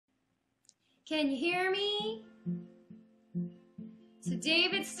Can you hear me? So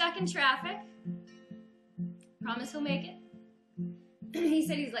David's stuck in traffic. Promise he'll make it. He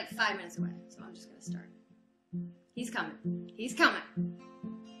said he's like 5 minutes away, so I'm just gonna start. He's coming. He's coming.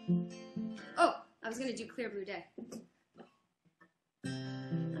 Oh, I was gonna do Clear Blue Day.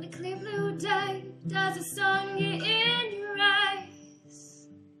 On a clear blue day, does the sun get in your eyes?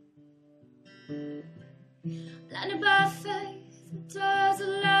 Blinded by faith, does the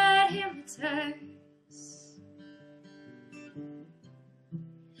light hypnotize?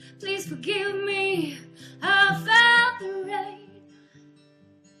 Please forgive me, I felt the rain.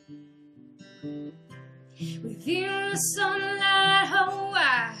 Within the sunlight, oh,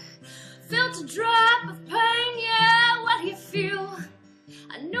 I felt a drop of pain. Yeah, what do you feel?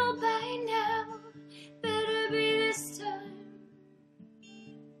 I know by now, better be this time.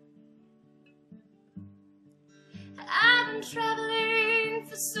 I've been traveling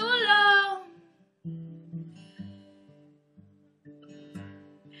for so long.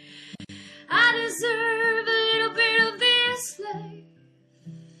 I deserve a little bit of this life.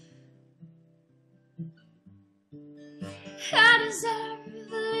 I deserve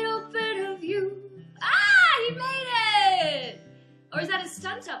a little bit of you. Ah, he made it! Or is that a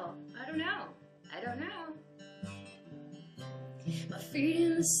stunt double? I don't know. I don't know. My feet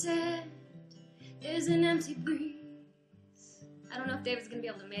in the sand is an empty breeze. I don't know if David's gonna be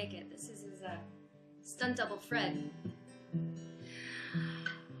able to make it. This is his stunt double, Fred.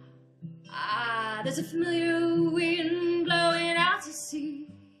 Ah, there's a familiar wind blowing out to sea.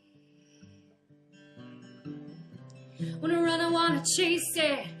 Wanna run, I wanna chase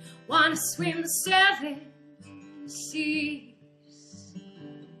it, wanna swim the 7 seas.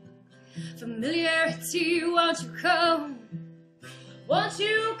 Familiarity, won't you come? Won't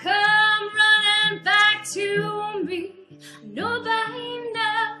you come running back to me? I know by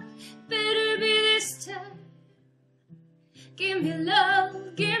now, better be this time. Give me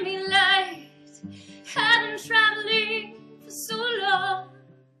love, give me light. I've been traveling for so long.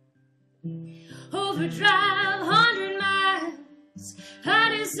 Overdrive 100 miles.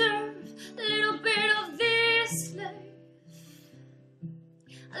 I deserve a little bit of this life.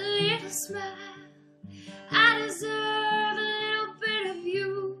 A little smile. I deserve a little bit of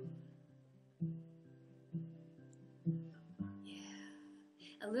you.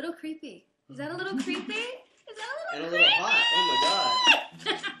 Yeah. A little creepy. Is that a little creepy? Is that a little creepy? And a little hot. Oh my god.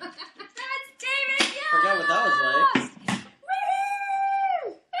 That's David Yost! Forgot what that was like.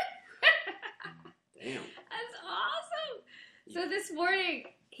 Woo! Damn. That's awesome. So this morning,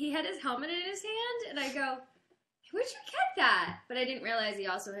 he had his helmet in his hand, and I go, where'd you get that? But I didn't realize he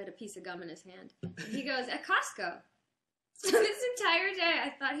also had a piece of gum in his hand. And he goes, at Costco. So this entire day, I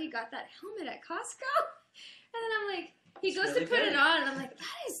thought he got that helmet at Costco. And then I'm like, he goes to put it on, and I'm like, that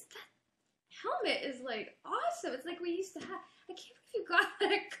helmet is like awesome. It's like we used to have. I can't believe you got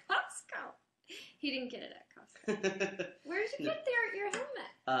that at Costco. He didn't get it at Costco. Where did you get your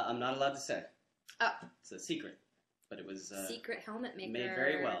helmet? I'm not allowed to say. Oh. It's a secret. But it was secret helmet maker. Made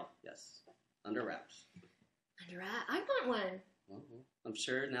very well, yes. Under wraps. Under wraps? I want one. Well, I'm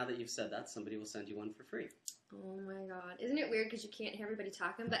sure now that you've said that, somebody will send you one for free. Oh my god. Isn't it weird because you can't hear everybody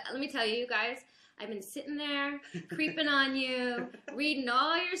talking? But let me tell you guys, I've been sitting there, creeping on you, reading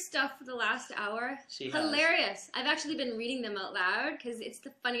all your stuff for the last hour. Hilarious. I've actually been reading them out loud because it's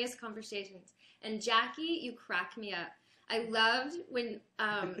the funniest conversations. And Jackie, you crack me up. I loved when,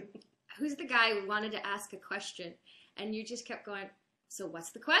 who's the guy who wanted to ask a question? And you just kept going, so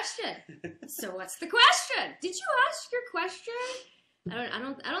what's the question? So what's the question? Did you ask your question?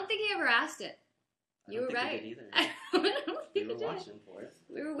 I don't think he ever asked it. You were right. Either. I don't think we were he did. watching for it.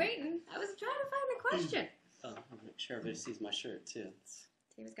 We were waiting. I was trying to find the question. Oh, I'll make sure everybody sees my shirt too.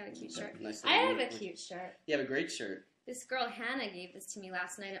 David's got a cute shirt. Nice I have a cute shirt. You have a great shirt. This girl Hannah gave this to me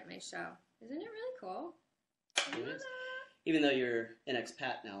last night at my show. Isn't it really cool? It is. Even though you're an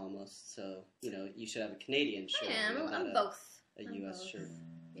expat now almost, so you know you should have a Canadian shirt. I am. I'm both. A U.S. shirt.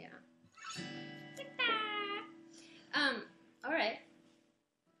 Yeah. All right.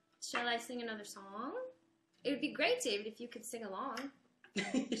 Shall I sing another song? It would be great, David, if you could sing along.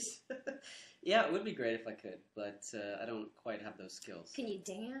 Yeah, it would be great if I could, but I don't quite have those skills. Can you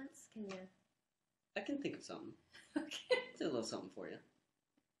dance? Can you? I can think of something. Okay. Do a little something for you.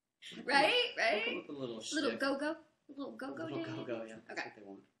 Right? I'll come up with a little go-go? A little go-go dance? Little go-go, yeah. That's Okay. what they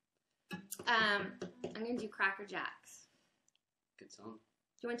want. I'm going to do Cracker Jacks. Good song.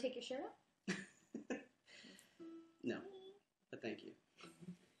 Do you want to take your shirt off? No, but thank you.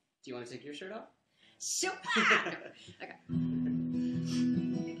 Do you want to take your shirt off? Sure. Okay.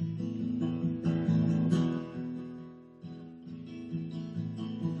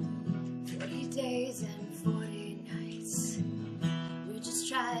 days and 40 nights. We're just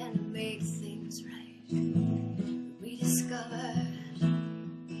trying to make things right. We discovered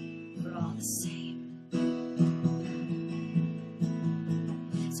we're all the same.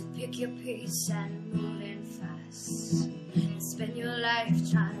 So pick your pace and move in fast. And spend your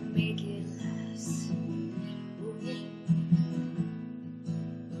life trying to make it last. Ooh,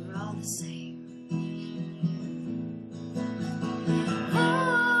 we're all the same.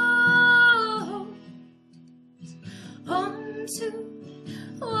 To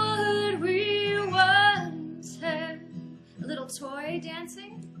what we once had. A little toy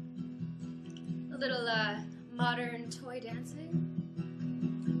dancing, a little modern toy dancing.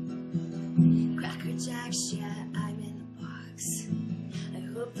 Cracker Jacks, yeah, I'm in the box. I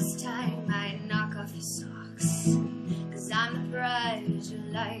hope this time I knock off your socks, 'cause I'm the prize your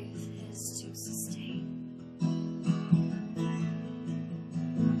life has to sustain.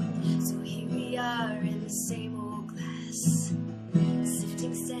 So here we are in the same old glass,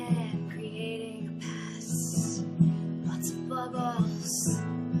 sifting sand, creating a pass. Lots of bubbles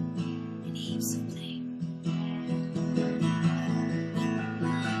and heaps of blame.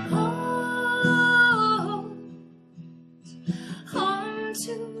 On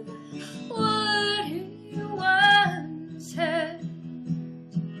to what you once had.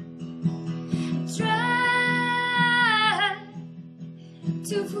 Try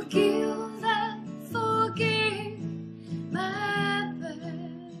to forgive and forgive my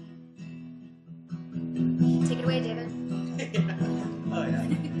bad. Take it away, David. Oh, yeah.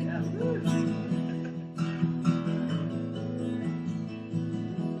 Yeah.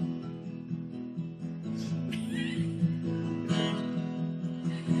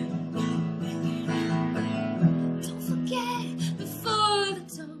 Don't forget before the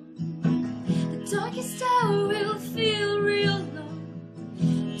dawn, the darkest hour will feel real long.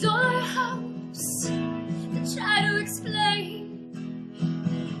 Door hopes that try to explain.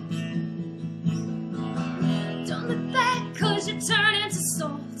 Don't look back, 'cause you turn into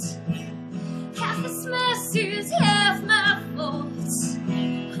salt. Half this mess is half my fault.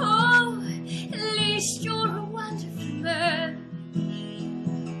 Oh, at least you're a wonderful man.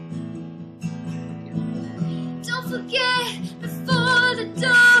 Don't forget before the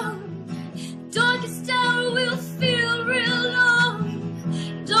dawn, darkest hour will feel real long.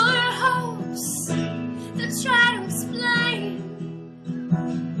 Door hopes that try to explain.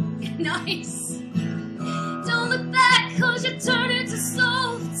 Nice. Don't look back, 'cause you turn into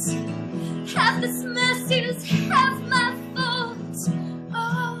salt. Half this mess is half my fault.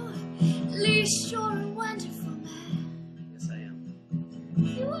 Oh, at least you're a wonderful man. Yes, I am.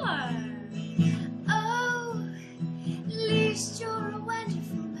 You are. Oh, at least you're a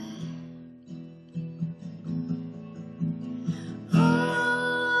wonderful man.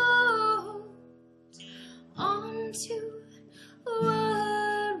 Hold on to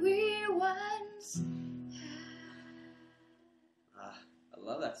what we once had. I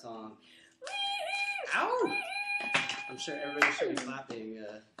love that song. Ow! I'm sure everybody should be clapping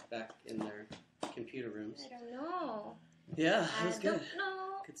back in their computer rooms. I don't know. Yeah, that was I good. don't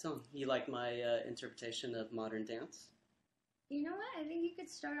know. Good song. You like my interpretation of modern dance? You know what? I think you could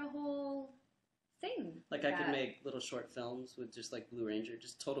start a whole thing. Like I could make little short films with just like Blue Ranger,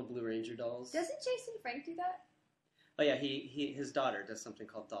 just total Blue Ranger dolls. Doesn't Jason Frank do that? Oh yeah, his daughter does something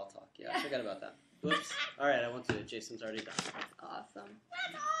called Doll Talk. Yeah, I forgot about that. Whoops. All right, I won't do it. Jason's already done. That's awesome.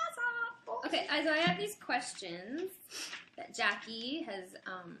 That's awesome. Okay, so I have these questions that Jackie has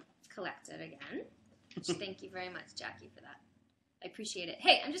collected again. Which, thank you very much, Jackie, for that. I appreciate it.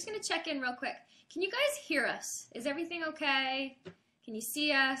 Hey, I'm just going to check in real quick. Can you guys hear us? Is everything okay? Can you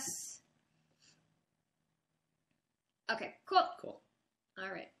see us? Okay, cool. Cool. All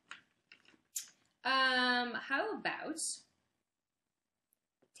right. How about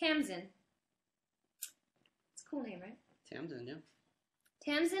Tamsin? It's a cool name, right? Tamsin, yeah.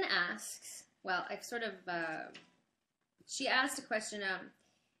 Tamsin asks, well, I've sort of, she asked a question,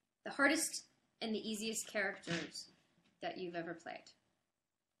 the hardest and the easiest characters that you've ever played.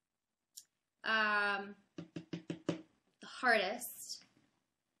 The hardest,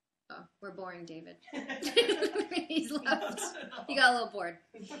 oh, we're boring David. He's left. He got a little bored.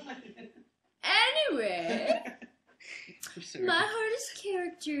 Anyway, my hardest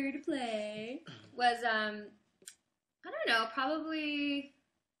character to play was, I don't know, probably,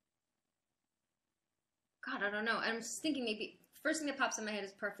 God, I don't know. I'm just thinking maybe, first thing that pops in my head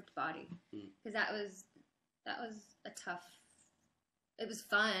is Perfect Body. Because that was a tough, it was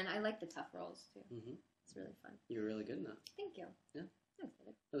fun. I like the tough roles, too. Mm-hmm. It's really fun. You were really good in that. Thank you. Yeah. Thanks,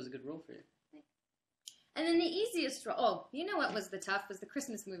 David. That was a good role for you. And then the easiest role, oh, you know what was the tough, was the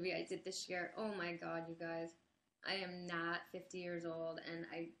Christmas movie I did this year. Oh my God, you guys. I am not 50 years old, and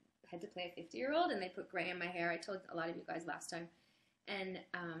I had to play a 50-year-old, and they put gray in my hair. I told a lot of you guys last time. And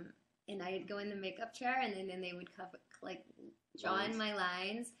I'd go in the makeup chair, and then they would draw in my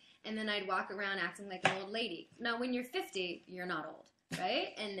lines, and then I'd walk around acting like an old lady. Now, when you're 50, you're not old, right?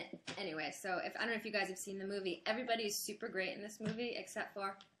 And anyway, so I don't know if you guys have seen the movie. Everybody is super great in this movie, except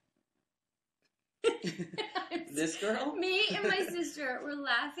for... This girl? Me and my sister were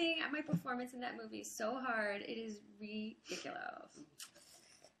laughing at my performance in that movie so hard. It is ridiculous.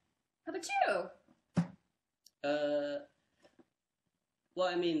 How about you? Well,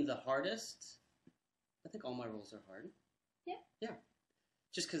 I mean, the hardest, I think all my roles are hard. Yeah? Yeah.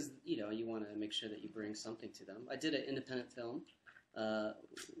 Just because, you want to make sure that you bring something to them. I did an independent film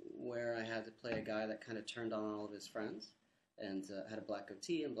where I had to play a guy that kind of turned on all of his friends and had a black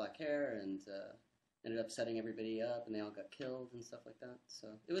goatee and black hair and ended up setting everybody up, and they all got killed and stuff like that. So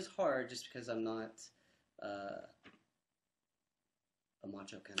it was hard just because I'm not a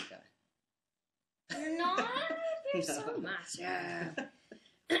macho kind of guy. You're not? You're No. so macho.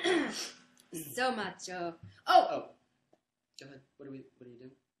 So macho. Oh! Go ahead. What are you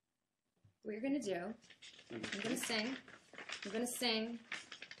doing? What you're going to do, I'm going to sing. I'm going to sing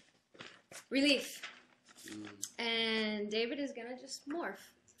Relief. And David is going to just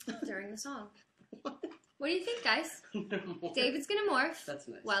morph during the song. What do you think, guys? David's going to morph. That's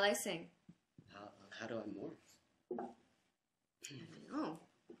nice. While I sing. How do I morph? I don't know.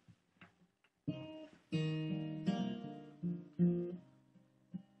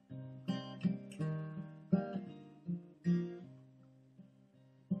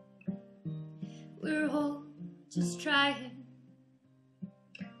 We're all just trying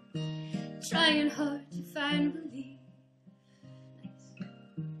hard to find relief,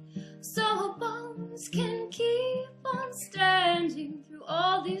 so our bones can keep on standing through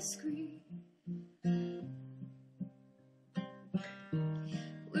all this grief.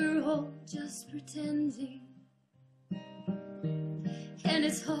 We're all just pretending, and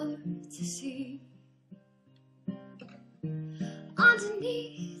it's hard to see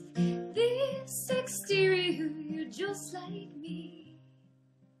underneath this exterior. You're just like me.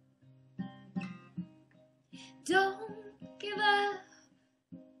 Don't give up,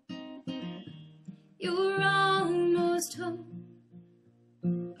 you're almost home.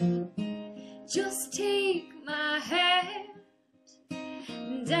 Just take my hand,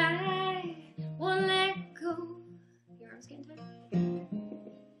 and I won't let go. Your arms getting tight?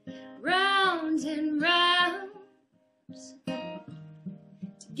 Round and round,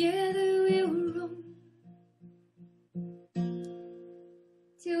 together we'll roam,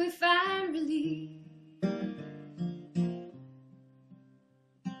 till we find relief.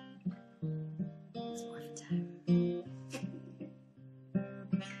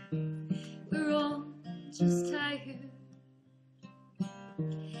 Just tired,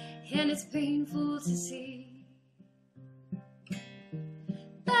 and it's painful to see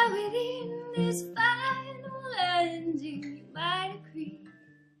that within this final ending you might agree.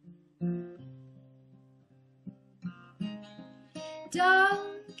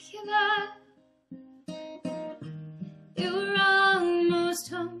 Don't give up, you're almost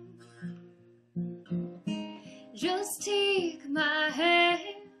home. Just take my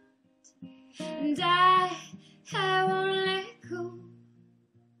hand, and I won't let go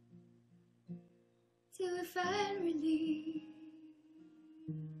till we find relief.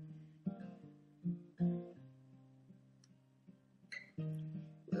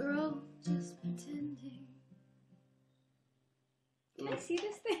 We're all just pretending. Can I see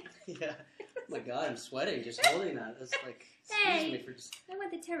this thing? Yeah. Oh my God, I'm sweating just holding that. That's like, excuse me for just... I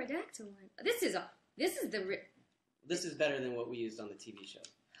want the pterodactyl one. This is better than what we used on the TV show.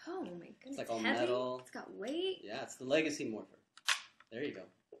 Oh my goodness. It's like all heavy. metal. It's got weight. Yeah, it's the Legacy Morpher. There you go.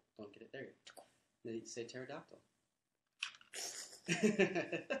 Don't get it. There you go. Then you say pterodactyl.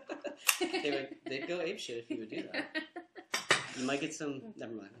 They'd go apeshit if you would do that. You might get some...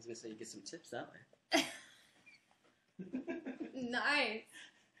 Never mind. I was going to say you get some tips that way. Nice.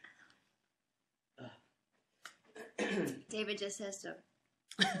 David just has to...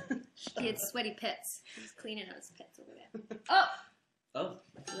 He had sweaty pits. He's cleaning out his pits over there. Oh! Oh.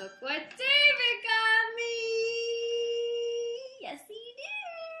 Look what David got me! Yes, he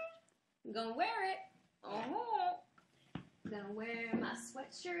did! I'm gonna wear it. Oh! I'm gonna wear my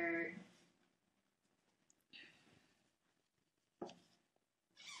sweatshirt.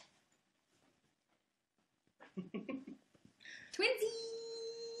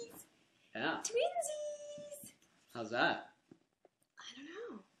 Twinsies! Yeah. Twinsies! How's that? I don't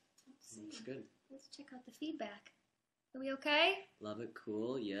know. Let's see. It's good. Let's let's check out the feedback. Are we okay? Love it,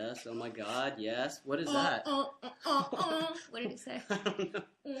 cool, yes. Oh my God, yes. What is that? What did it say? I don't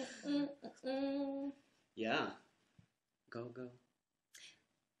know. Yeah. Go.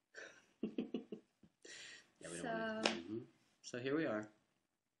 Yeah, we don't want So here we are.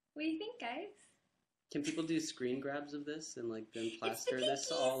 What do you think, guys? Can people do screen grabs of this and like then plaster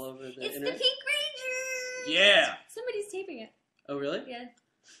this all over the It's internet? the Pink Rangers! Yeah! Somebody's taping it. Oh, really? Yeah.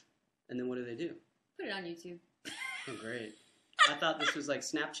 And then what do they do? Put it on YouTube. Oh, great. I thought this was like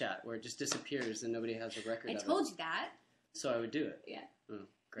Snapchat where it just disappears and nobody has a record of it. I told you that. So I would do it? Yeah. Oh,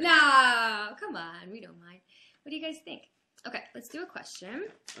 great. No, come on. We don't mind. What do you guys think? Okay, let's do a question.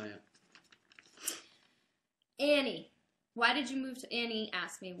 Oh, yeah. Annie. Why did you move to... Annie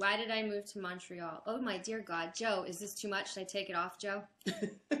asked me, why did I move to Montreal? Oh, my dear God. Joe, is this too much? Should I take it off, Joe?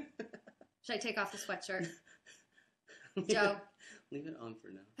 Should I take off the sweatshirt? Joe. Leave it on for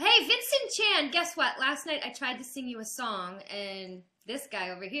now. Hey, Vincent Chan, guess what? Last night I tried to sing you a song, and this guy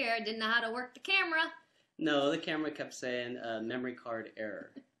over here didn't know how to work the camera. No, the camera kept saying memory card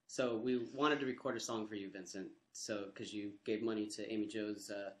error. So we wanted to record a song for you, Vincent. So because you gave money to Amy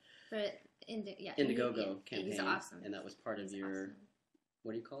Jo's Indiegogo campaign, he's awesome. And that was part of your awesome.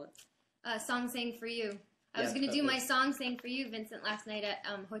 What do you call it? Song Sang for You. I was going to do my Song Sang for You, Vincent, last night at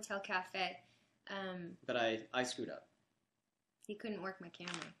Hotel Cafe. But I screwed up. He couldn't work my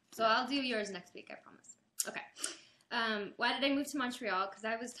camera. So I'll do yours next week, I promise. Okay. Why did I move to Montreal? Because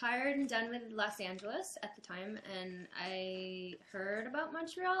I was tired and done with Los Angeles at the time, and I heard about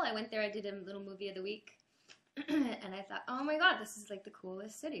Montreal. I went there, I did a little movie of the week, and I thought, oh my God, this is like the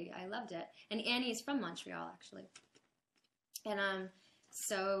coolest city. I loved it. And Annie is from Montreal, actually. And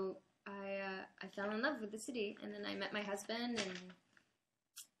so I fell in love with the city, and then I met my husband,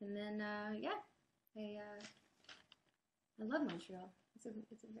 and then yeah, I love Montreal. It's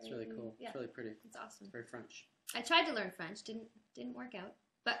really cool. Yeah, it's really pretty. It's awesome. Very French. I tried to learn French. Didn't work out.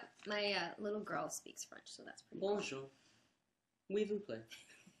 But my little girl speaks French, so that's pretty Bonjour. cool. Oui vous plaît.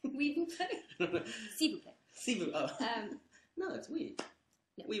 Oui vous plaît. S'il vous plaît. S'il vous plaît. Oh. No, that's oui.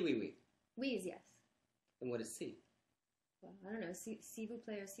 No. Oui, oui, oui. Oui is yes. And what is si? Well, I don't know. S'il vous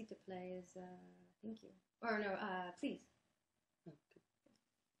plaît or s'il te plaît is thank you. Or no, please. Oh, okay.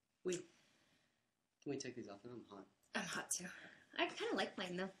 Oui. Can we take these off now? I'm hot. I'm hot too. I kind of like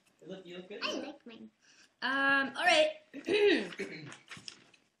mine though. You look good. I like mine. All right.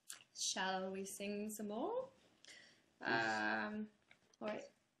 Shall we sing some more? All right.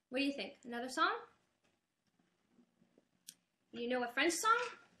 What do you think? Another song? You know a French song?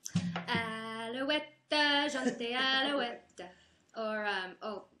 Alouette, chante alouette. Or,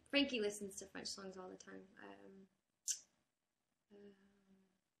 oh, Frankie listens to French songs all the time.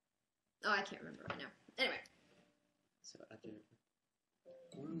 Oh, I can't remember right now. Anyway. So after...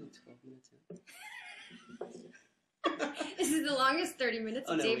 We're only 12 minutes in. This is the longest 30 minutes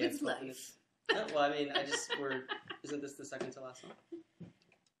of David's life. Oh, well, I mean, isn't this the second to last song?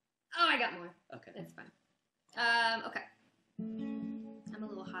 Oh, I got more. Okay. That's fine. Okay. I'm a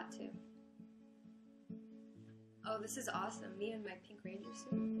little hot too. Oh, this is awesome. Me and my Pink Ranger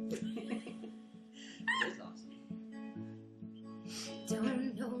suit. It is awesome.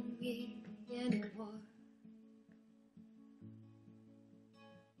 Don't know me anymore.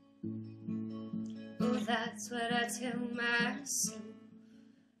 Oh, that's what I tell myself.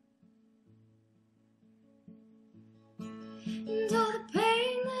 And all the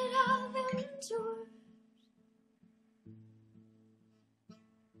pain that I've endured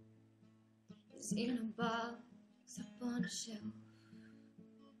is in a box up on a shelf.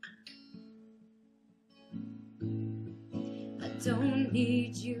 I don't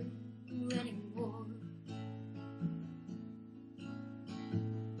need you anymore.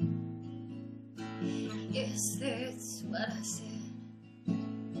 Yes, that's what I said.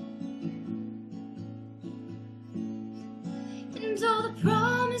 And all the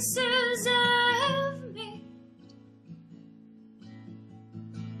promises I've made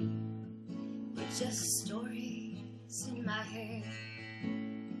were just stories in my head.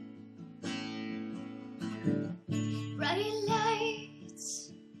 Bright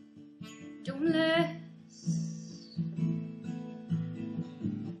lights don't last.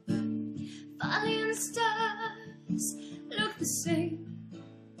 Falling stars look the same.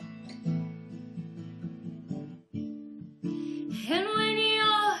 And when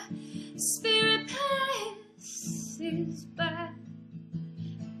your spirit passes by,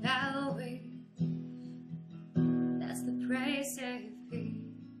 I'll wait. That's the price I pay.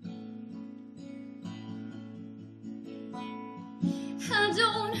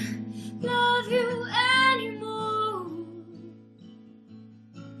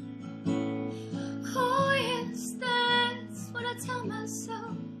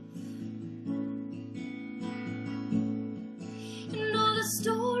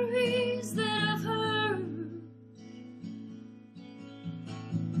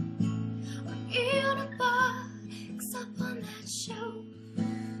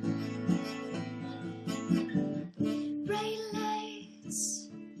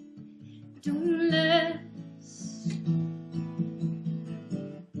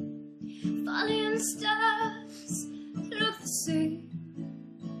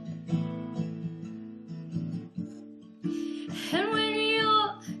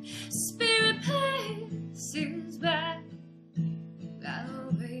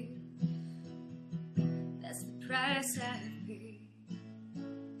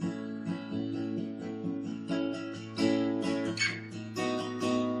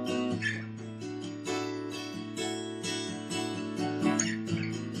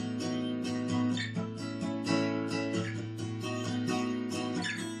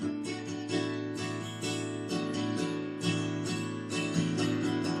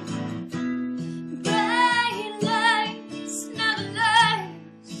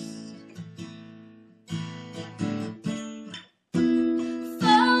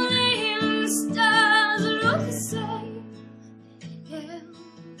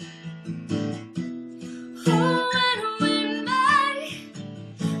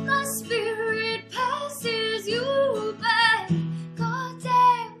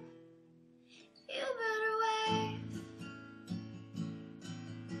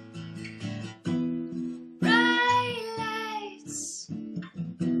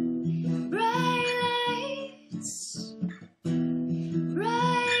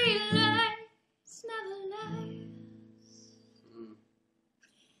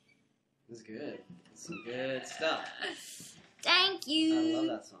 some good stuff. Thank you. I love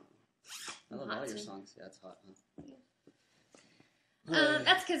that song. I love all your songs. Yeah, it's hot, huh?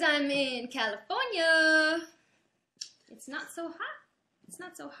 That's because I'm in California. It's not so hot. It's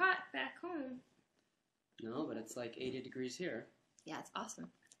not so hot back home. No, but it's like 80 degrees here. Yeah, it's awesome.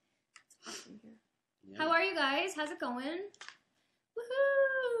 It's awesome here. Yeah. How are you guys? How's it going?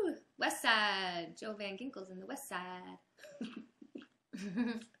 Woohoo! West Side. Joe Van Ginkel's in the West Side.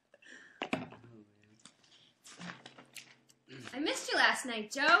 I missed you last night,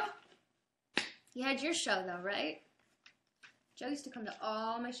 Joe. You had your show though, right? Joe used to come to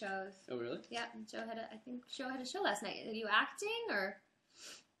all my shows. Oh, really? Yeah, I think Joe had a show last night. Are you acting or?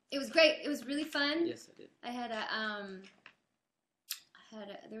 It was great. It was really fun. Yes, I did.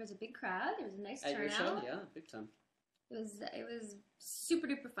 There was a big crowd. There was a nice At turnout. your show? Yeah, big time. It was super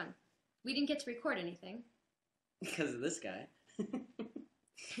duper fun. We didn't get to record anything. Because of this guy.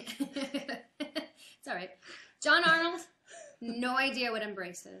 It's all right. John Arnold, no idea what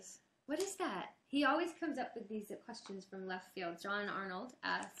Embrace is. What is that? He always comes up with these questions from left field. John Arnold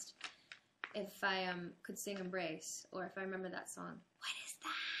asked if I could sing Embrace or if I remember that song. What is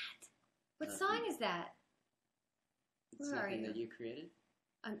that? What song is that? It's Where are something you? that you created?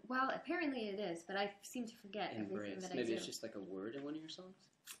 Well, apparently it is, but I seem to forget everything Embrace. that I do. Maybe it's just like a word in one of your songs?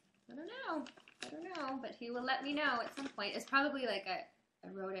 I don't know, but he will let me know at some point. It's probably like I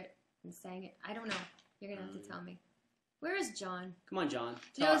wrote it and sang it. I don't know. You're gonna have to tell me. Where is John? Come on, John.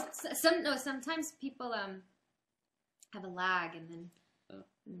 You know, sometimes people have a lag and then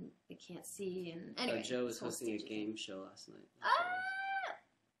they can't see. And anyway, Joe was hosting a game show last night.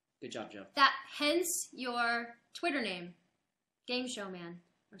 Good job, Joe. Hence your Twitter name, Game Show Man,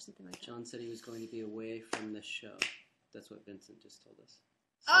 or something like that. John said he was going to be away from the show. That's what Vincent just told us.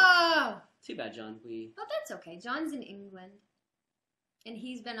 So, too bad, John. Oh, that's okay. John's in England. And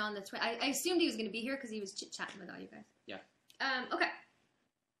he's been on the Twitter. I assumed he was going to be here because he was chit-chatting with all you guys. Yeah. Okay.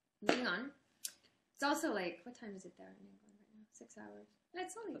 Moving on. It's also like, what time is it there in England right now? 6 hours.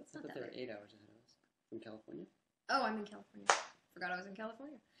 It's not that they're late. 8 hours ahead of us. From California? Oh, I'm in California. Forgot I was in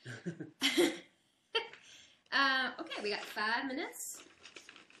California. Okay, we got 5 minutes.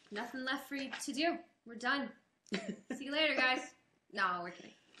 Nothing left for you to do. We're done. See you later, guys. No, we're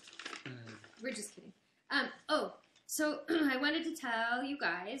kidding. We're just kidding. So I wanted to tell you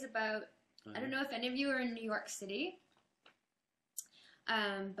guys about, I don't know if any of you are in New York City,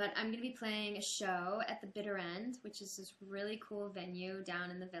 but I'm going to be playing a show at the Bitter End, which is this really cool venue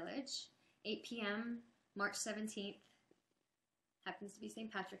down in the Village, 8 p.m., March 17th. Happens to be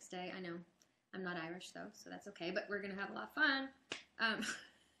St. Patrick's Day. I know. I'm not Irish, though, so that's okay, but we're going to have a lot of fun.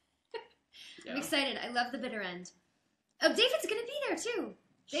 Yeah. I'm excited. I love the Bitter End. Oh, David's going to be there, too.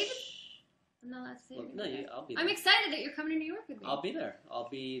 David? I'm not allowed to say No, I'll be there. I'm excited that you're coming to New York with me. I'll be there. I'll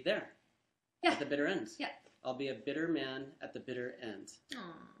be there. Yeah. At the bitter end. Yeah. I'll be a bitter man at the bitter end.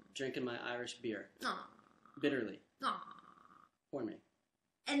 Aww. Drinking my Irish beer. Aww. Bitterly. Aww. For me.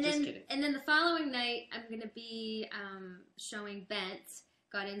 And Just then, kidding. And then the following night, I'm going to be showing Bent.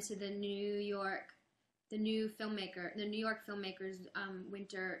 Got into the New York filmmakers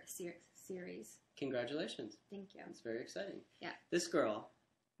winter series. Congratulations. Thank you. It's very exciting. Yeah. This girl,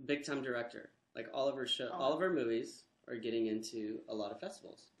 big time director. Like all of her movies are getting into a lot of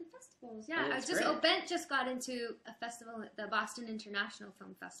festivals. The festivals, yeah. Bent just got into a festival, the Boston International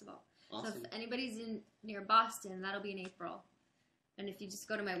Film Festival. Awesome. So if anybody's near Boston, that'll be in April. And if you just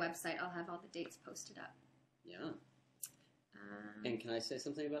go to my website, I'll have all the dates posted up. Yeah. And can I say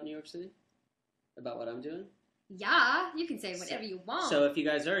something about New York City? About what I'm doing? Yeah, you can say whatever you want. So if you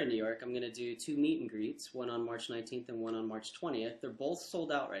guys are in New York, I'm going to do 2 meet and greets, one on March 19th and one on March 20th. They're both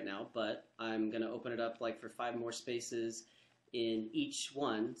sold out right now, but I'm going to open it up like for 5 more spaces in each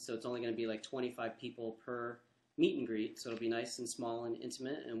one. So it's only going to be like 25 people per meet and greet. So it'll be nice and small and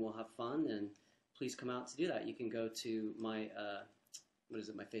intimate, and we'll have fun. And please come out to do that. You can go to my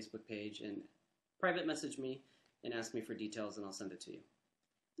my Facebook page and private message me and ask me for details, and I'll send it to you.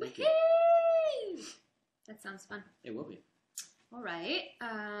 Thank you. That sounds fun. It will be. All right.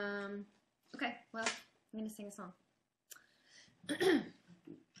 Okay. Well, I'm going to sing a song.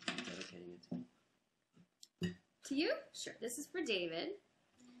 Dedicating it to me. To you? Sure. This is for David.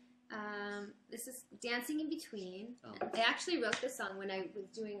 This is Dancing in Between. Oh. I actually wrote this song when I was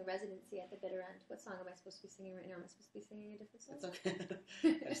doing a residency at the Bitter End. What song am I supposed to be singing right now? Am I supposed to be singing a different song? It's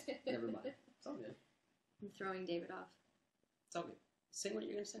okay. Never mind. It's all good. I'm throwing David off. It's all good. Sing what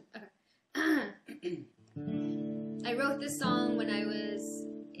you're going to sing. Okay. I wrote this song when I was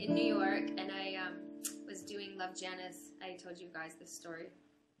in New York, and I was doing Love Janice. I told you guys this story.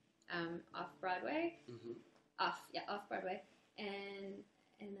 Off Broadway. Mm-hmm. Off Broadway, and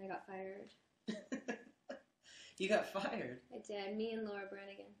I got fired. You got fired. I did. Me and Laura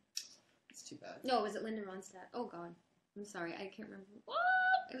Branigan. It's too bad. No, was it Linda Ronstadt? Oh, God. I'm sorry. I can't remember. What?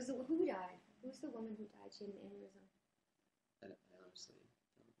 It was who died? Who was the woman who died? She had an aneurysm. I honestly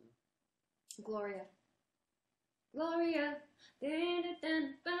don't know. Gloria. Gloria. Anyway.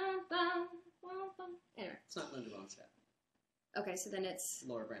 It's not Linda Ronstadt. Okay, so then it's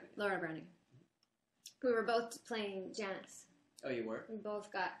Laura Branigan. Laura Branigan. We were both playing Janice. Oh, you were? We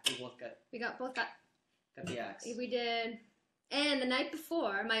both got Got the axe. We did. And the night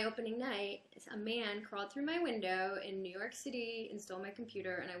before my opening night, a man crawled through my window in New York City and stole my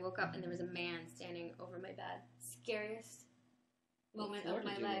computer, and I woke up and there was a man standing over my bed. Scariest moment of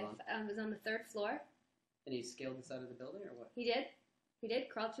my life. I was on the 3rd floor. And he scaled the side of the building, or what? He did. He did.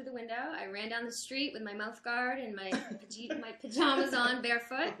 Crawled through the window. I ran down the street with my mouth guard and my my pajamas on,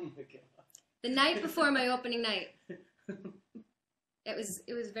 barefoot. Oh my God. The night before my opening night. It was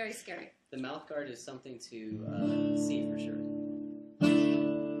very scary. The mouth guard is something to see for sure.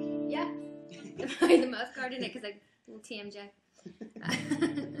 Yeah. The mouth guard in it because little TMJ.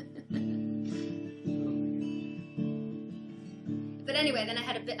 But anyway, then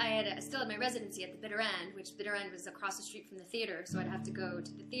I still had my residency at the Bitter End, which Bitter End was across the street from the theater, so I'd have to go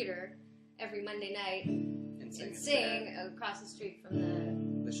to the theater every Monday night and sing across the street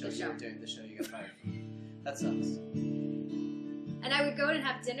from the show. You were doing, the show you got fired from. That sucks. And I would go and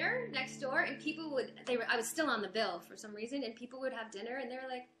have dinner next door, and people I was still on the bill for some reason, and people would have dinner, and they were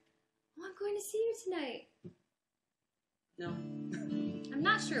like, "Oh, I'm going to see you tonight." No. I'm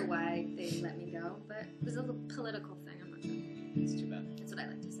not sure why they let me go, but it was a little political thing. I'm not sure. It's too bad. That's what I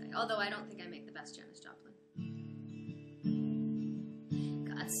like to say. Although I don't think I make the best Janis Joplin.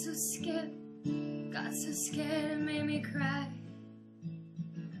 Got so scared, it made me cry.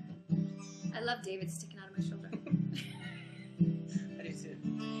 I love David sticking out of my shoulder. I do too.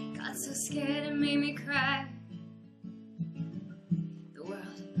 Got so scared, it made me cry. The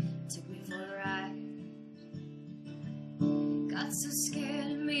world took me for a ride. Got so scared,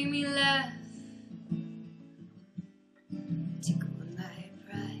 it made me laugh. Tickled my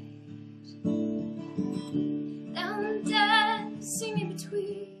pride. Now I'm dancing in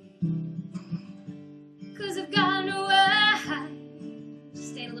between, 'cause I've got nowhere to hide. Just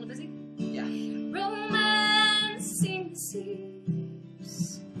staying a little busy? Yeah. Romancing the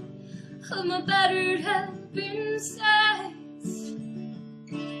seams of my battered helping sides.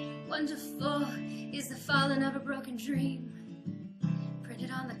 Wonderful is the falling of a broken dream, printed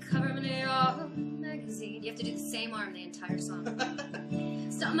on the cover of a New York magazine. You have to do the same arm the entire song.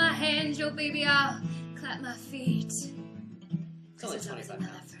 Stop my hands, yo baby, I'll clap my feet. It's only 25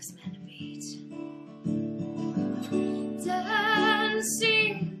 pounds. First man to beat.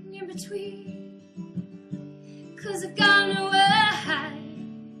 Dancing in between, 'cause I've got nowhere to hide.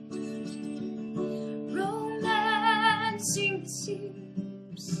 Romancing the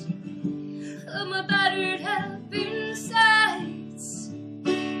seams of my battered helping sides.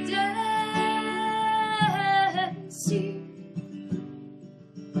 Dancing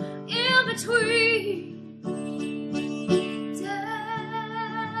in between.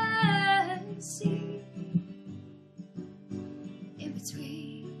 Dancing in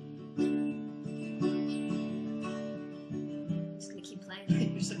between. Just gonna keep playing.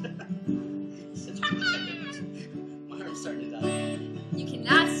 You're such a My arm's starting to die. You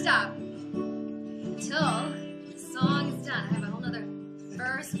cannot stop until the song is done. I have a whole nother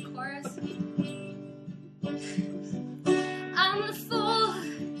verse, chorus. I'm the fool,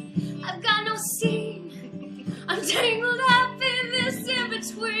 I've got no scene. I'm tangled up in this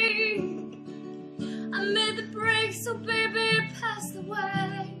in-between. I made the break, so baby, pass the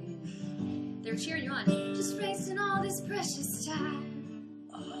way. They were cheering you on. Just wasting all this precious time.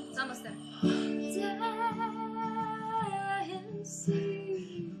 It's almost there.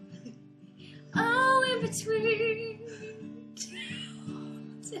 Dancing. Oh, in between.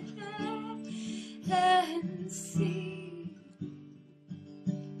 Dancing.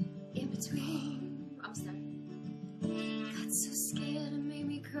 In between. I'm stuck. Got so scared it made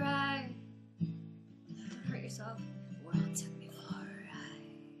me cry. Hurt yourself. World took me for a ride.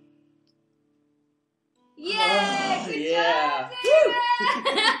 Yay! Good job, David!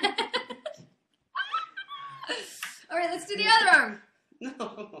 All right, let's do the other arm. No.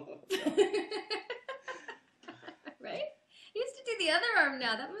 Right? He has to do the other arm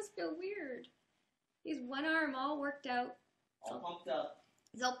now. That must feel weird. He's one arm all worked out. All pumped up.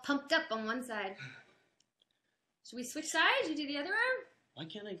 He's all pumped up on one side. Should we switch sides? You do the other arm? Why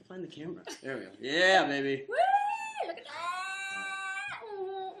can't I find the camera? There we go. Yeah, baby. Woo! Look at that!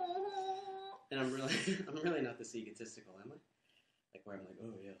 And I'm really not this egotistical, am I? Like where I'm like,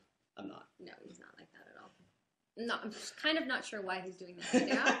 oh yeah, I'm not. No, he's not like that at all. No, I'm kind of not sure why he's doing that right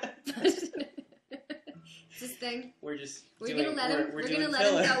now. It's this thing. We're gonna let him. We're gonna let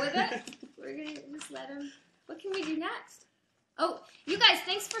him go with it. We're gonna just let him. What can we do next? Oh, you guys,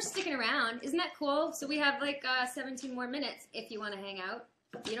 thanks for sticking around. Isn't that cool? So we have like 17 more minutes if you want to hang out.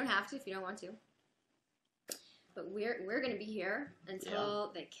 You don't have to if you don't want to. But we're gonna be here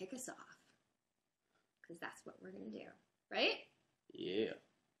until they kick us off, because that's what we're gonna do, right? Yeah.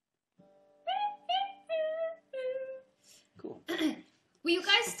 Cool. Will you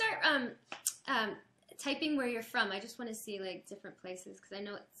guys start typing where you're from? I just want to see like different places, because I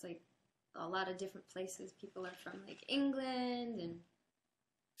know it's like a lot of different places people are from, like England and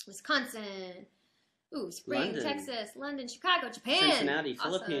Wisconsin, Spring, London. Texas, London, Chicago, Japan, Cincinnati,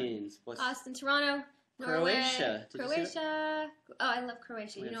 awesome. Philippines, Austin, Toronto, Norway, Croatia. Croatia. Oh, I love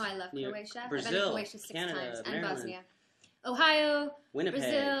Croatia. You know I love Croatia. Brazil, I've been to Croatia 6 Canada, times, and Maryland. Bosnia, Ohio, Winnipeg,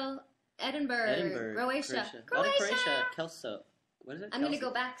 Brazil, Edinburgh, Croatia. Croatia, Kelso. What is it? I'm going to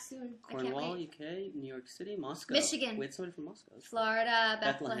go back soon. Cornwall, I can't wait. UK, New York City, Moscow. Michigan. We had somebody from Moscow. Florida,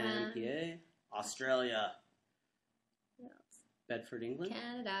 Bethlehem, PA, Australia, Bedford, England,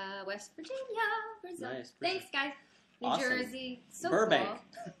 Canada, West Virginia, Brazil. Nice. Thanks, guys. New Awesome. Jersey. So Burbank.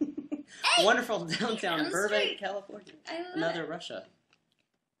 Cool. Hey! Wonderful downtown on the Burbank, street. California. I love Another it. Russia.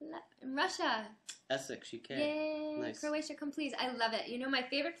 Russia. Essex, UK. Yay. Nice. Croatia, come please. I love it. You know, my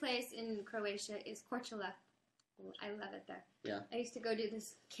favorite place in Croatia is Korčula. I love it there. Yeah. I used to go do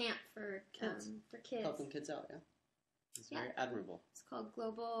this camp for kids. Helping kids out, yeah. It's very admirable. It's called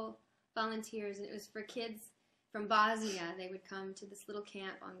Global Volunteers, and it was for kids from Bosnia. They would come to this little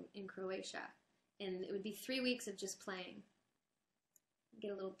camp in Croatia, and it would be 3 weeks of just playing.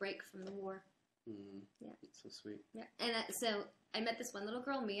 Get a little break from the war. Yeah. It's so sweet. Yeah. And so I met this one little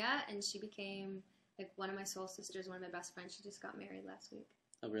girl, Mia, and she became like one of my soul sisters, one of my best friends. She just got married last week.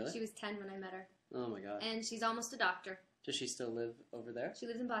 Oh, really? She was 10 when I met her. Oh, my God. And she's almost a doctor. Does she still live over there? She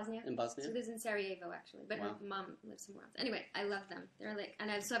lives in Bosnia. In Bosnia? She lives in Sarajevo, actually. But Wow. her mom lives somewhere else. Anyway, I love them. They're like,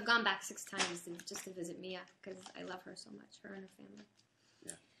 so I've gone back 6 times just to visit Mia, because I love her so much, her and her family.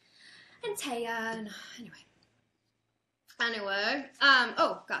 Yeah. And Taya, and anyway,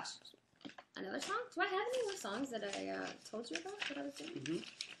 oh gosh, another song? Do I have any more songs that I told you about that I was doing?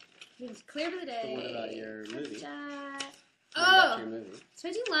 Mm-hmm. It's clear for the day. But what about your movie? Oh! Your movie. Should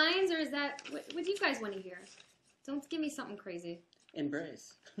I do lines, or is that, what do you guys want to hear? Don't give me something crazy.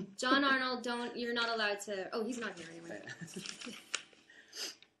 Embrace. John Arnold, you're not allowed to, oh, he's not here anyway.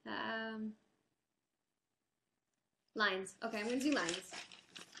 Lines. Okay, I'm going to do lines.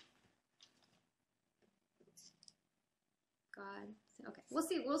 God. Okay, we'll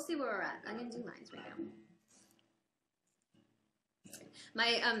see where we're at. I'm going to do lines right now.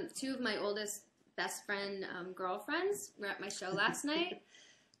 My, 2 of my oldest best friend girlfriends were at my show last night.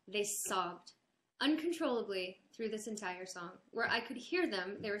 They sobbed uncontrollably through this entire song, where I could hear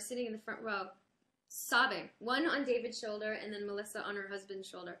them. They were sitting in the front row, sobbing. One on David's shoulder, and then Melissa on her husband's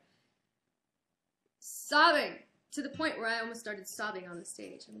shoulder. Sobbing to the point where I almost started sobbing on the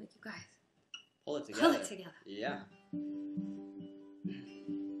stage. I'm like, you guys, pull it together. Pull it together. Yeah.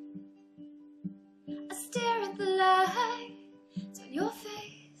 I stare at the light on your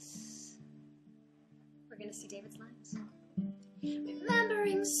face. We're gonna see David's lines.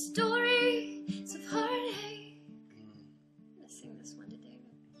 Remembering stories of heartache. I'm gonna sing this one to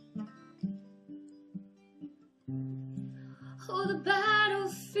David. Oh, the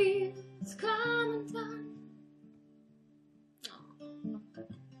battlefield's come and done.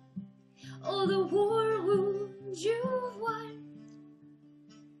 Oh, the war wounds you've won.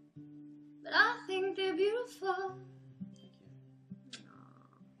 But I think they're beautiful.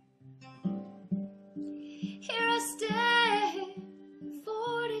 Here I stand,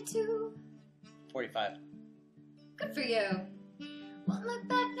 42. 45. Good for you. Won't look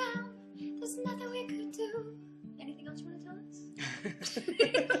back now. There's nothing we could do. Anything else you want to tell us?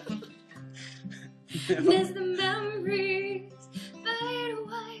 No. As the memories fade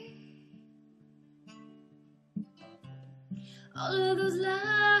away, all of those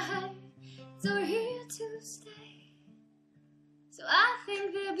lights are here to stay. So I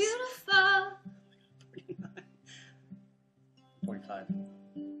think they're beautiful. 45.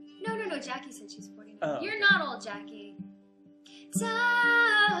 No, Jackie said she's 49. Oh. You're not old, Jackie.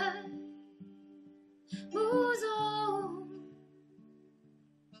 Time moves on,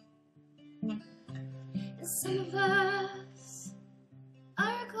 and some of us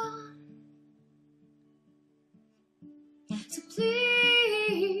are gone. So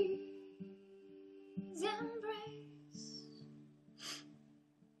please embrace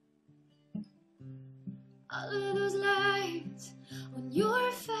all of those lights on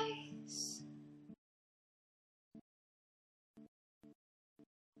your face.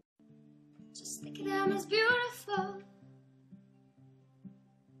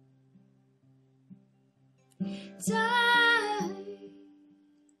 Time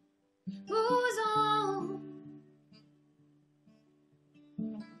moves on.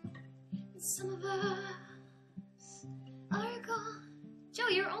 And some of us are gone. Joe,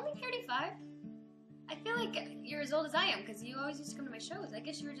 you're only 35. I feel like you're as old as I am because you always used to come to my shows. I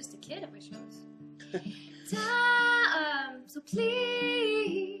guess you were just a kid at my shows. Time, so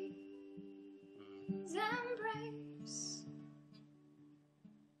please embrace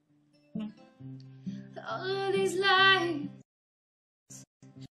all of these lines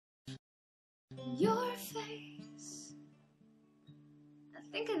on your face. I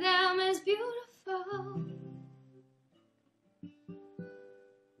think of them as beautiful.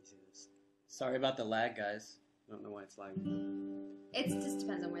 Sorry about the lag, guys. I don't know why it's lagging. It just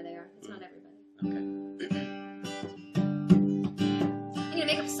depends on where they are. It's not everybody. Okay. I'm gonna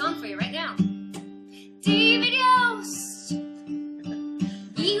make up a song for you right now. David Yost,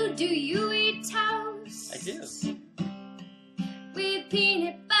 do you eat toast? I do. With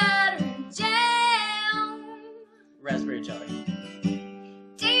peanut butter and jam. Raspberry jelly.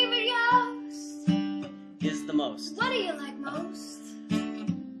 David Yost Is the most. What do you like most?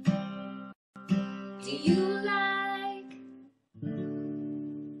 Do you like?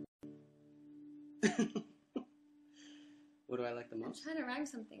 What do I like the I'm most? trying to rhyme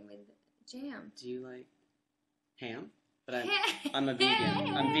something with jam. Do you like ham? But I'm a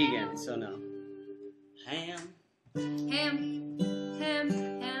vegan. I'm vegan, so no. Ham. Ham.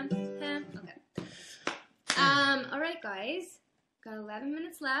 Okay. All right, guys. Got 11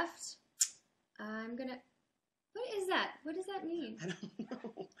 minutes left. I'm gonna. What is that? What does that mean? I don't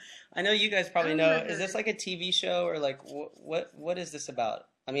know. I know you guys probably know. Is this like a TV show or like what is this about?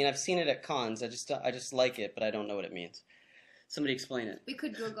 I mean, I've seen it at cons. I just like it, but I don't know what it means. Somebody explain it. We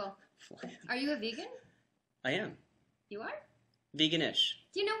could Google. Are you a vegan? I am. You are? Veganish.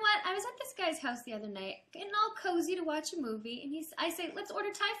 You know what? I was at this guy's house the other night, getting all cozy to watch a movie, and I say, let's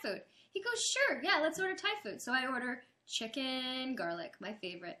order Thai food. He goes, sure, yeah, let's order Thai food. So I order chicken, garlic, my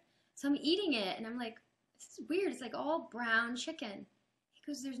favorite. So I'm eating it, and I'm like, this is weird. It's like all brown chicken. He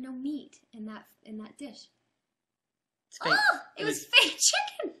goes, there's no meat in that dish. It's fake. Oh, it was fake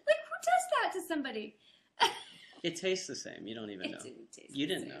chicken. Like, who does that to somebody? It tastes the same. You don't even know. It didn't taste You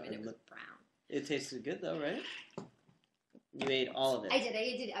the didn't same, know. and it was brown. It tasted good though, right? You ate all of it. I did.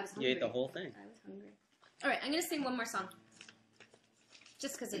 I was hungry. You ate the whole thing. I was hungry. All right, I'm going to sing one more song.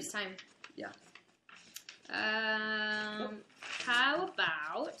 Just because there's time. Yeah. How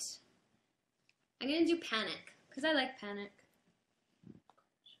about... I'm going to do Panic. Because I like Panic.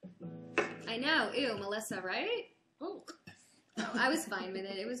 I know. Ew, Melissa, right? Oh. No, I was fine with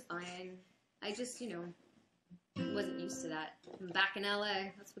it. It was fine. I just, wasn't used to that. I'm back in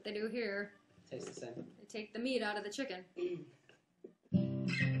LA. That's what they do here. Tastes the same. They take the meat out of the chicken.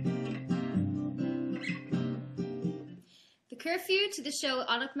 The curfew to the show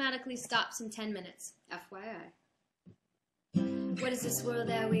automatically stops in 10 minutes. FYI. What is this world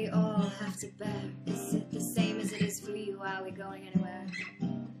that we all have to bear? Is it the same as it is for you? Are we going anywhere?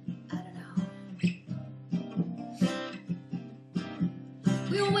 I don't know.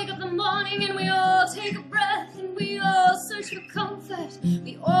 We all wake up in the morning and we all take a breath and we all search for comfort.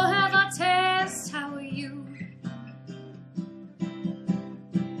 We all have our tests. How are you?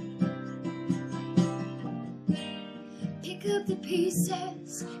 Pick up the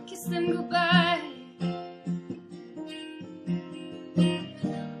pieces, kiss them goodbye.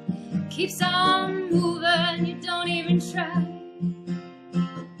 Keeps on moving, you don't even try.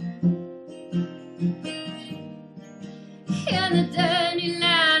 And the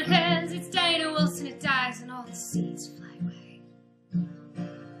dandelion has its Dana Wilson, it dies and all the seeds fly away.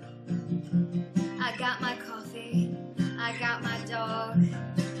 I got my coffee, I got my dog,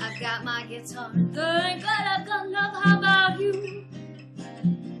 I've got my guitar. Thank God I've got love, how about you?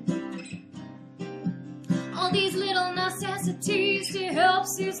 All these little necessities to help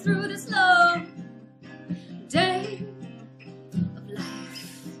see us through this long day of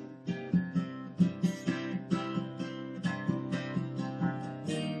life.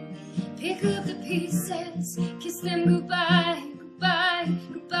 Pick up the pieces, kiss them goodbye, goodbye,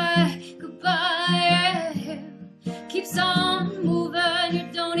 goodbye, goodbye. Yeah. Keeps on moving, you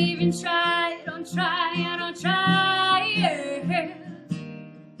don't even try, don't try, don't try. Yeah.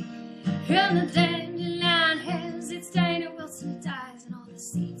 And the dandelion has its Dana Wilson, it dies and all the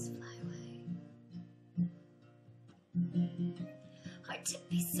seeds fly away. Hard to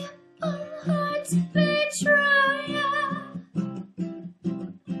be simple, hard to be true, yeah.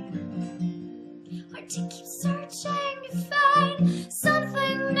 Hard to keep searching to find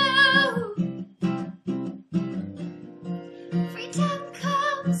something new. Freedom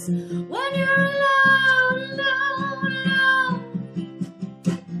comes when you're alone.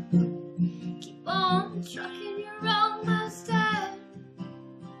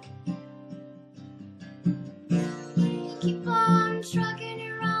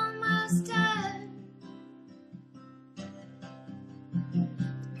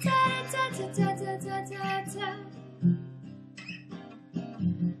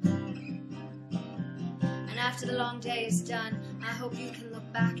 after the long day is done, I hope you can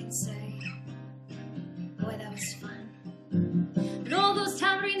look back and say, boy, that was fun. And all those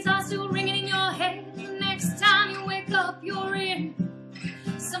tambourines are still ringing in your head. The next time you wake up, you're in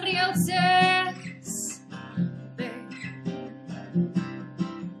somebody else's bed.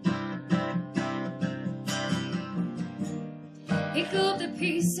 Pick up the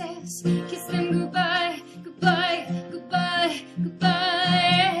pieces, kiss them goodbye, goodbye, goodbye,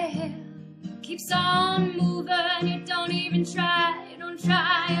 goodbye. Keeps on moving, you don't even try, don't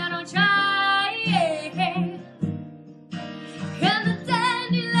try, don't try. And the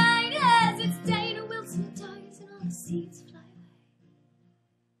dandelion has its day, the Wilson dies, and all the seeds fly away.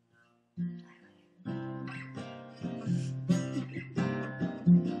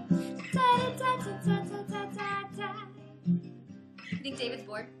 You think David's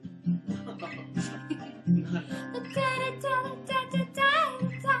bored? And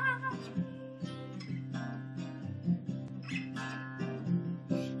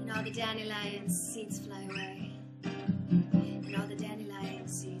all the dandelion seeds fly away. And all the dandelion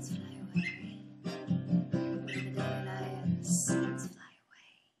seeds fly away. And all the dandelion seeds fly away.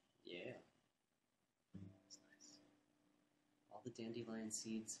 Yeah. That's nice. All the dandelion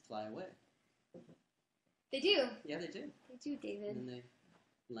seeds fly away. They do. Yeah, they do. They do, David. And then they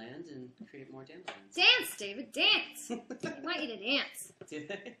land and create more dandelions. Dance, David, dance! I want you to dance. Do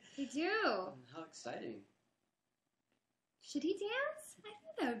they? They do. How exciting. Should he dance? I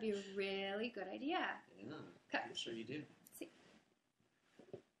think that would be a really good idea. Yeah, Okay. I'm sure you do. Let's see.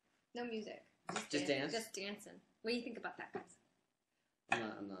 No music. Just dance? Just dancing. What do you think about that, guys?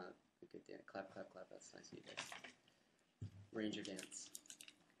 I'm not a good dancer. Clap, clap, clap. That's nice of you guys. Ranger dance.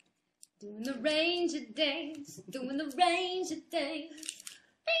 Doing the ranger dance, doing the ranger dance.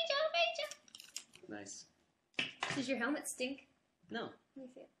 Ranger, ranger. Nice. Does your helmet stink? No. Let me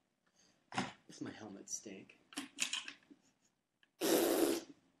see it. Does my helmet stink? Lies.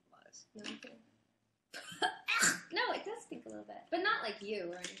 No, I'm kidding. No, it does stink a little bit. But not like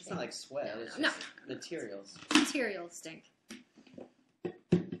you or anything. It's not like sweat. No, It's no, just materials. Materials stink.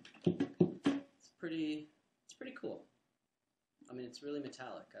 It's pretty cool. I mean, it's really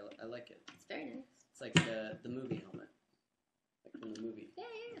metallic. I like it. It's very nice. It's like the movie helmet. Like from the movie. Yeah,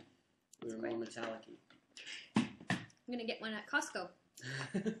 yeah. We were more metallic-y. I'm going to get one at Costco.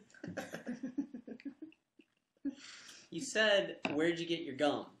 You said, where'd you get your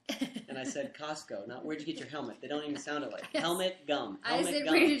gum? And I said, Costco. Not where'd you get your helmet. They don't even sound alike. Yes. Helmet, gum. Helmet, I said,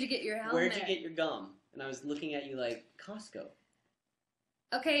 gum. where did you get your helmet? Where'd you get your gum? And I was looking at you like, Costco.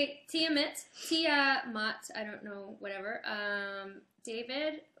 Okay, Tiamat, I don't know, whatever.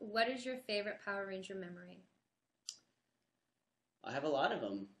 David, what is your favorite Power Ranger memory? I have a lot of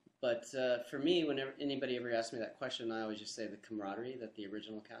them. But for me, whenever anybody ever asks me that question, I always just say the camaraderie that the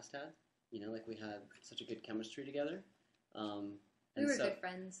original cast had. You know, like we had such a good chemistry together. We were good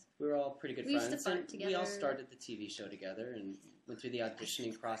friends. We were all pretty good We friends. used to fart and together. We all started the TV show together and went through the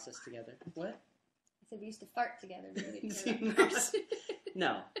auditioning process together. What? I said we used to fart together.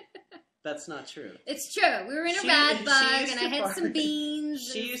 No, that's not true. It's true. We were in a rad bug, and I had some beans.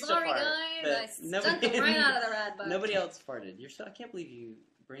 She used to sorry, fart, guys, but I stunk them right out of the rad bug. Nobody else farted. I can't believe you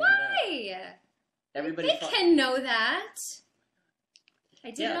bring it Why? up. Everybody They can know that.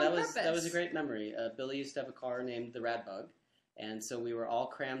 I did it on purpose. That was a great memory. Billy used to have a car named the Rad Bug, and so we were all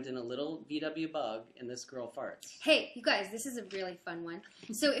crammed in a little VW bug, and this girl farts. Hey, you guys, this is a really fun one.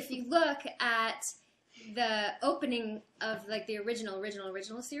 So if you look at the opening of like the original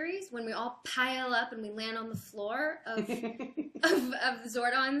series, when we all pile up and we land on the floor of of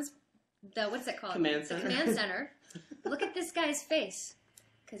Zordon's, what's it called? Command Center. The Command Center. Look at this guy's face,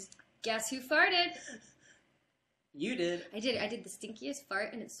 because guess who farted? You did. I did. I did the stinkiest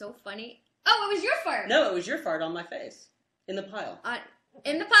fart, and it's so funny. Oh, it was your fart. No, it was your fart on my face in the pile.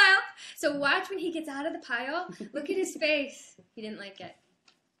 In the pile. So watch when he gets out of the pile. Look at his face. He didn't like it.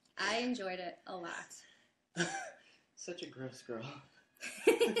 I enjoyed it a lot. Such a gross girl.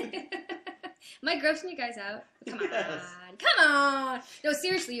 Am I grossing you guys out? Come on. Yes. Come on. No,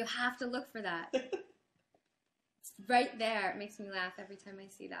 seriously, you have to look for that. It's right there. It makes me laugh every time I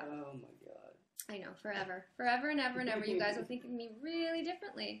see that. Oh my god. I know, forever. Forever and ever and ever. You guys will think of me really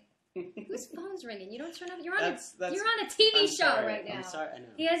differently. Whose phone's ringing? You don't turn off. You're on a TV show right now. I'm sorry, I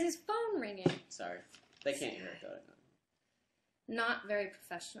know. He has his phone ringing. Sorry. They can't hear it, though. Not very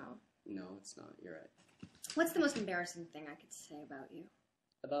professional. No, it's not. You're right. What's the most embarrassing thing I could say about you?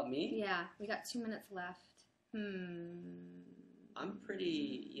 About me? Yeah, we got 2 minutes left. I'm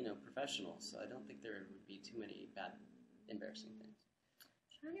pretty, professional, so I don't think there would be too many bad, embarrassing things. I'm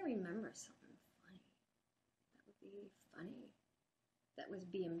trying to remember something funny. That would be funny. that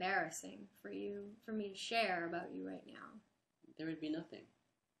would be embarrassing for me to share about you right now? There would be nothing.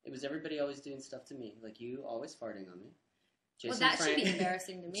 It was everybody always doing stuff to me, like you always farting on me. Jason well, that Frank, should be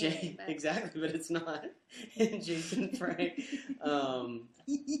embarrassing to me. But... Exactly, but it's not. Jason Frank,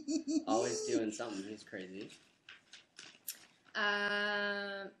 always doing something. He's crazy.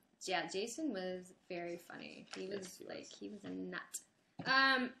 Yeah, Jason was very funny. He was he was a nut.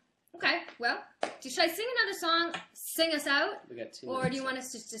 Okay, well, should I sing another song? Sing us out? We got 2 Or minutes. Do you want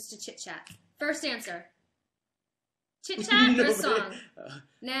us to chit chat? First answer. Chit chat or a song?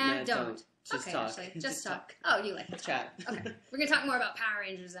 Nah, don't. Just okay, talk. Actually, just talk. Oh, you like to chat. Okay, we're gonna talk more about Power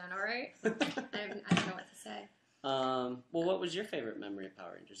Rangers then. All right? I don't know what to say. Well, what was your favorite memory of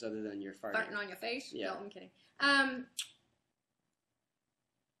Power Rangers other than your farting on your face? Yeah. No, I'm kidding. I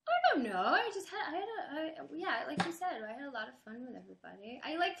don't know. Yeah, like you said, I had a lot of fun with everybody.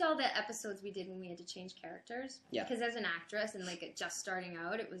 I liked all the episodes we did when we had to change characters. Yeah. Because as an actress and like just starting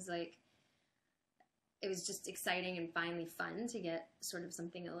out, it was just exciting and finally fun to get sort of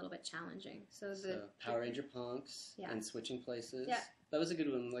something a little bit challenging. So Power Ranger punks and switching places. Yeah. That was a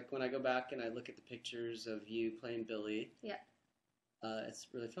good one. Like when I go back and I look at the pictures of you playing Billy. Yeah. It's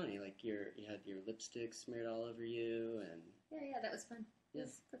really funny. Like you had your lipstick smeared all over you and. Yeah, that was fun. Yeah. It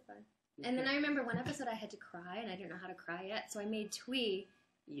was super fun. And then I remember one episode I had to cry and I didn't know how to cry yet, so I made Twee.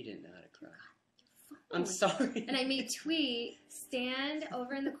 You didn't know how to cry. God, I'm sorry. And I made Twee stand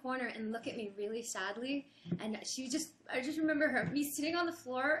over in the corner and look at me really sadly. And I just remember me sitting on the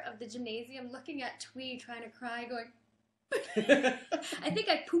floor of the gymnasium looking at Twee trying to cry, going. I think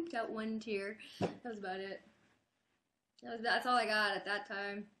I pooped out one tear. That was about it. That's all I got at that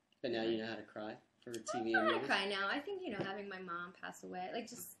time. But now you know how to cry for TV and movies? I know how to cry now. I think, having my mom pass away, like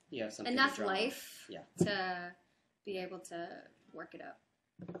just you have something enough life to be able to work it up.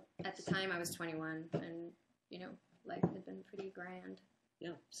 At the time, I was 21, and, life had been pretty grand.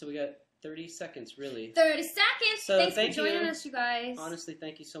 Yeah, so we got 30 seconds, really. 30 seconds! So Thanks for joining us, you guys. Honestly,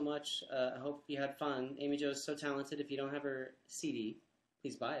 thank you so much. I hope you had fun. Amy Jo is so talented. If you don't have her CD,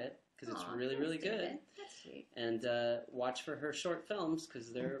 please buy it, because it's really, really good. David. That's sweet. And watch for her short films,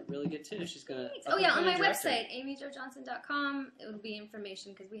 because they're really good, too. She's going to... on my website, amyjojohnson.com, it will be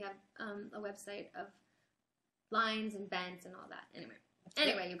information, because we have a website of lines and bends and all that.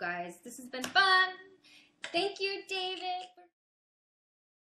 Anyway, you guys, this has been fun. Thank you, David.